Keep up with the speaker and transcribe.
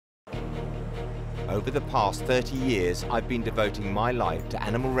Over the past 30 years, I've been devoting my life to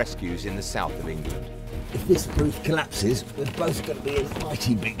animal rescues in the south of England. If this roof collapses, we're both going to be in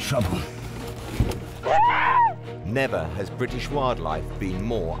mighty big trouble. Never has British wildlife been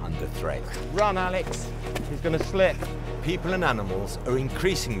more under threat. Run, Alex. He's going to slip. People and animals are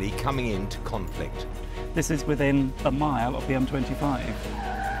increasingly coming into conflict. This is within a mile of the M25.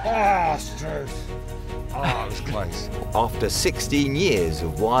 Ah, Struth. Ah, it was close. After 16 years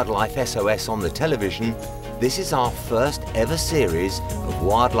of Wildlife SOS on the television, this is our first ever series of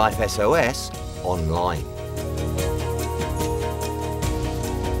Wildlife SOS online.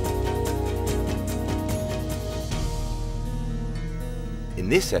 In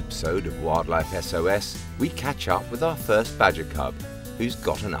this episode of Wildlife SOS, we catch up with our first badger cub, who's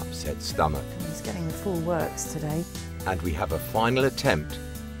got an upset stomach. He's getting the full works today. And we have a final attempt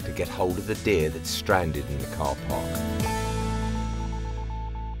to get hold of the deer that's stranded in the car park.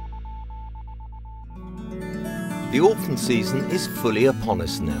 The orphan season is fully upon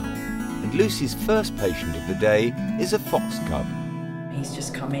us now, and Lucy's first patient of the day is a fox cub. He's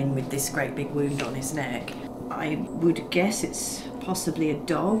just come in with this great big wound on his neck. I would guess it's possibly a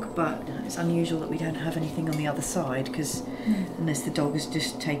dog, but it's unusual that we don't have anything on the other side, because unless the dog has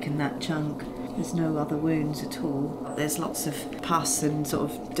just taken that chunk, there's no other wounds at all. There's lots of pus and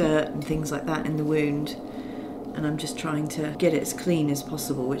sort of dirt and things like that in the wound, and I'm just trying to get it as clean as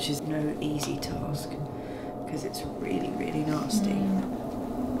possible, which is no easy task because it's really, really nasty.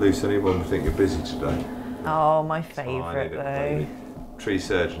 Lucy, anyone would think you're busy today. Oh, my favourite though. Tree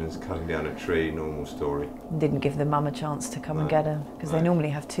surgeons cutting down a tree, normal story. Didn't give the mum a chance to come and get her, because they normally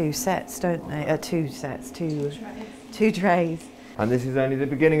have two sets, don't they? Two trays. And this is only the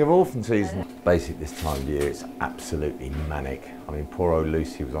beginning of orphan season. Basically this time of year it's absolutely manic. I mean, poor old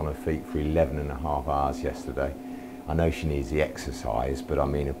Lucy was on her feet for 11 and a half hours yesterday. I know she needs the exercise, but I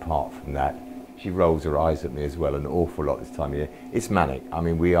mean, apart from that, she rolls her eyes at me as well an awful lot this time of year. It's manic. I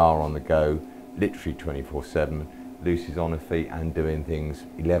mean, we are on the go literally 24/7. Lucy's on her feet and doing things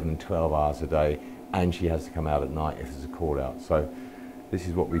 11, 12 hours a day, and she has to come out at night if there's a call out. So this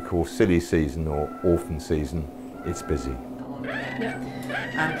is what we call silly season or orphan season. It's busy.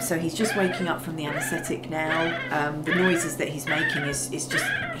 So he's just waking up from the anaesthetic now. The noises that he's making is just,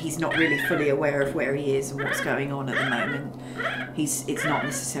 he's not really fully aware of where he is and what's going on at the moment. It's not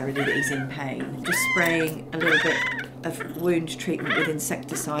necessarily that he's in pain. Just spraying a little bit of wound treatment with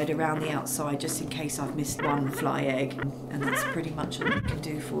insecticide around the outside just in case I've missed one fly egg, and that's pretty much all we can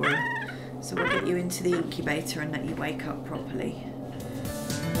do for him. So we'll get you into the incubator and let you wake up properly.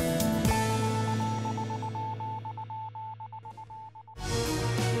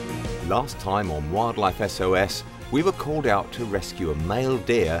 Last time on Wildlife SOS, we were called out to rescue a male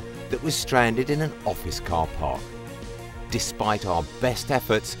deer that was stranded in an office car park. Despite our best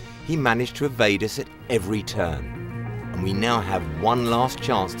efforts, he managed to evade us at every turn. And we now have one last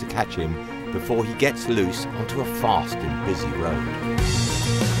chance to catch him before he gets loose onto a fast and busy road.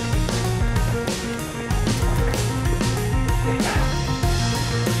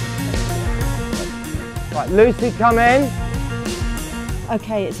 Right, Lucy, come in.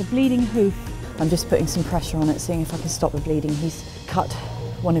 Okay, it's a bleeding hoof. I'm just putting some pressure on it, seeing if I can stop the bleeding. He's cut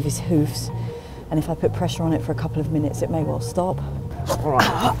one of his hoofs, and if I put pressure on it for a couple of minutes, it may well stop. All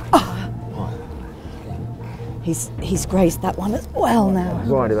right. He's grazed that one as well now. I was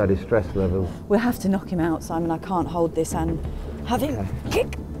worried about his stress levels. We'll have to knock him out, Simon. I can't hold this and have him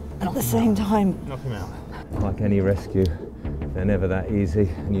kick at the same time. Knock him out. Like any rescue, they're never that easy,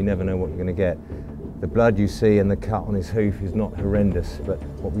 and you never know what you're going to get. The blood you see and the cut on his hoof is not horrendous, but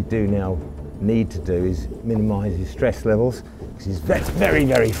what we do now need to do is minimise his stress levels, because he's very,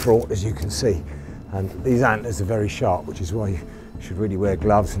 very fraught, as you can see. And these antlers are very sharp, which is why you should really wear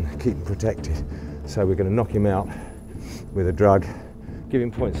gloves and keep them protected. So we're going to knock him out with a drug, give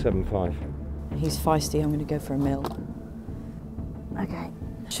him 0.75. He's feisty, I'm going to go for a mil. Okay.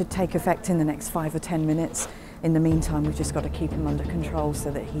 Should take effect in the next 5 or 10 minutes. In the meantime, we've just got to keep him under control so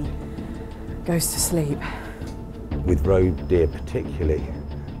that he goes to sleep. With road deer particularly,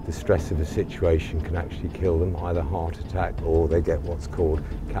 the stress of a situation can actually kill them, either heart attack or they get what's called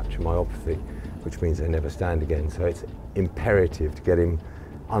capture myopathy, which means they never stand again. So it's imperative to get him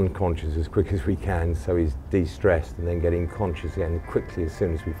unconscious as quick as we can so he's de-stressed, and then get him conscious again quickly as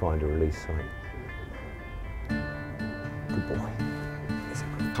soon as we find a release site. Good boy.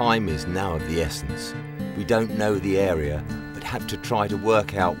 Time is now of the essence. We don't know the area, but have to try to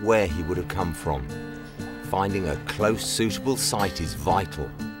work out where he would have come from. Finding a close, suitable site is vital,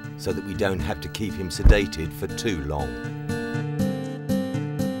 so that we don't have to keep him sedated for too long.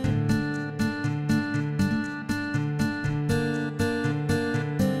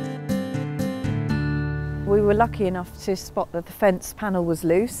 We were lucky enough to spot that the fence panel was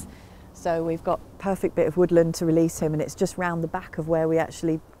loose, so we've got a perfect bit of woodland to release him, and it's just round the back of where we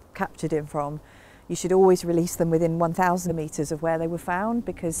actually captured him from. You should always release them within 1,000 metres of where they were found,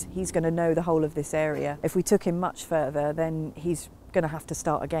 because he's going to know the whole of this area. If we took him much further, then he's going to have to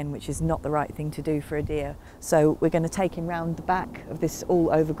start again, which is not the right thing to do for a deer. So we're going to take him round the back of this all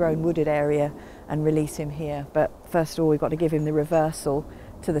overgrown wooded area and release him here. But first of all, we've got to give him the reversal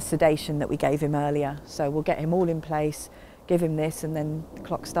to the sedation that we gave him earlier. So we'll get him all in place, give him this, and then the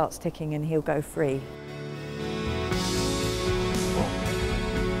clock starts ticking and he'll go free.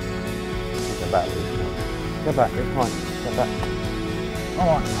 Go back, go back, it's fine, go back. All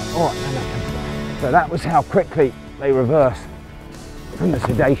right, no. So that was how quickly they reverse from the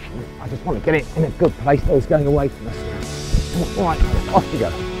sedation. I just want to get it in a good place so it's going away from us. All right, off you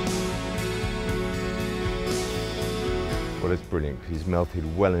go. Well, it's brilliant because he's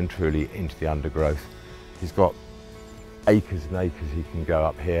melted well and truly into the undergrowth. He's got acres and acres he can go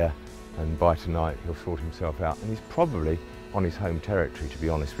up here, and by tonight he'll sort himself out, and he's probably on his home territory, to be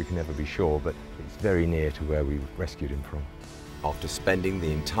honest. We can never be sure, but it's very near to where we rescued him from. After spending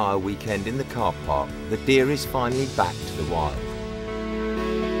the entire weekend in the car park, the deer is finally back to the wild.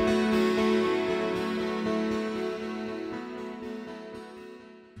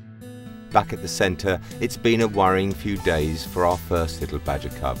 Back at the centre, it's been a worrying few days for our first little badger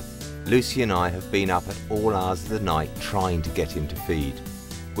cub. Lucy and I have been up at all hours of the night trying to get him to feed,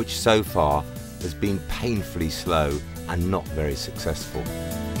 which so far has been painfully slow and not very successful.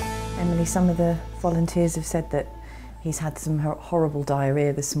 Emily, some of the volunteers have said that he's had some horrible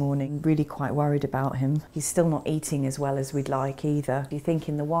diarrhoea this morning. Really quite worried about him. He's still not eating as well as we'd like either. You think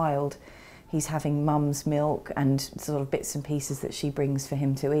in the wild he's having mum's milk and sort of bits and pieces that she brings for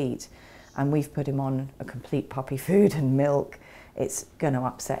him to eat, and we've put him on a complete puppy food and milk. It's going to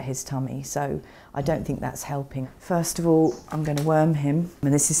upset his tummy, so I don't think that's helping. First of all, I'm going to worm him,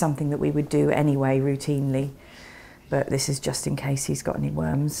 and this is something that we would do anyway routinely, but this is just in case he's got any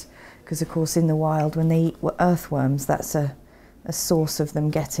worms, because of course in the wild when they eat earthworms, that's a source of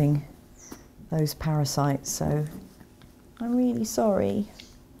them getting those parasites. So I'm really sorry.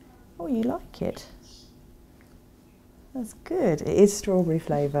 Oh, you like it? That's good. It is strawberry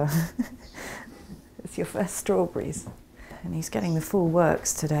flavour. It's your first strawberries. And he's getting the full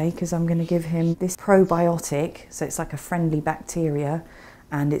works today because I'm going to give him this probiotic, so it's like a friendly bacteria,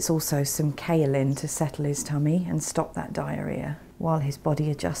 and it's also some kaolin to settle his tummy and stop that diarrhoea while his body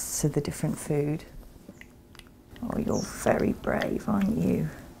adjusts to the different food. Oh, you're very brave, aren't you?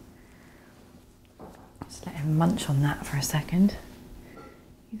 Just let him munch on that for a second.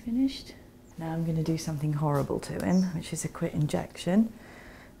 You finished? Now I'm going to do something horrible to him, which is a quick injection.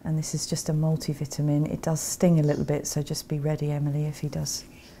 And this is just a multivitamin. It does sting a little bit, so just be ready, Emily, if he does.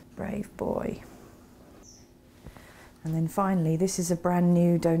 Brave boy. And then finally, this is a brand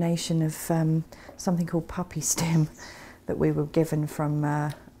new donation of something called Puppy Stim that we were given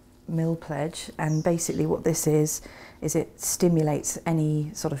from Mill Pledge. And basically what this is it stimulates any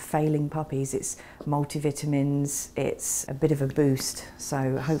sort of failing puppies. It's multivitamins, it's a bit of a boost.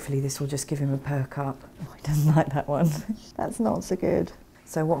 So hopefully this will just give him a perk up. Oh, he doesn't like that one. That's not so good.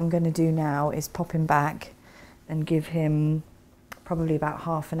 So what I'm going to do now is pop him back and give him probably about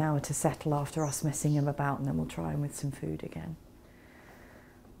half an hour to settle after us messing him about, and then we'll try him with some food again.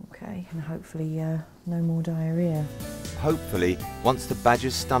 Okay, and hopefully no more diarrhoea. Hopefully, once the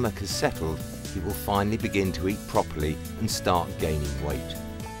badger's stomach has settled, he will finally begin to eat properly and start gaining weight.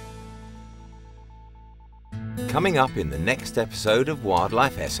 Coming up in the next episode of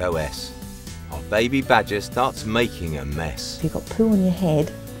Wildlife SOS, our baby badger starts making a mess. You've got poo on your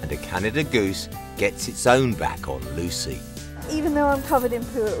head. And a Canada goose gets its own back on Lucy. Even though I'm covered in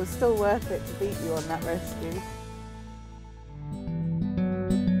poo, it was still worth it to beat you on that rescue.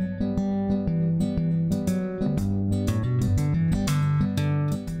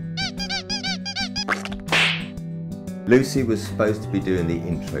 Lucy was supposed to be doing the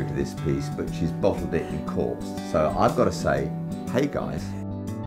intro to this piece, but she's bottled it and corpsed. So I've got to say, hey guys,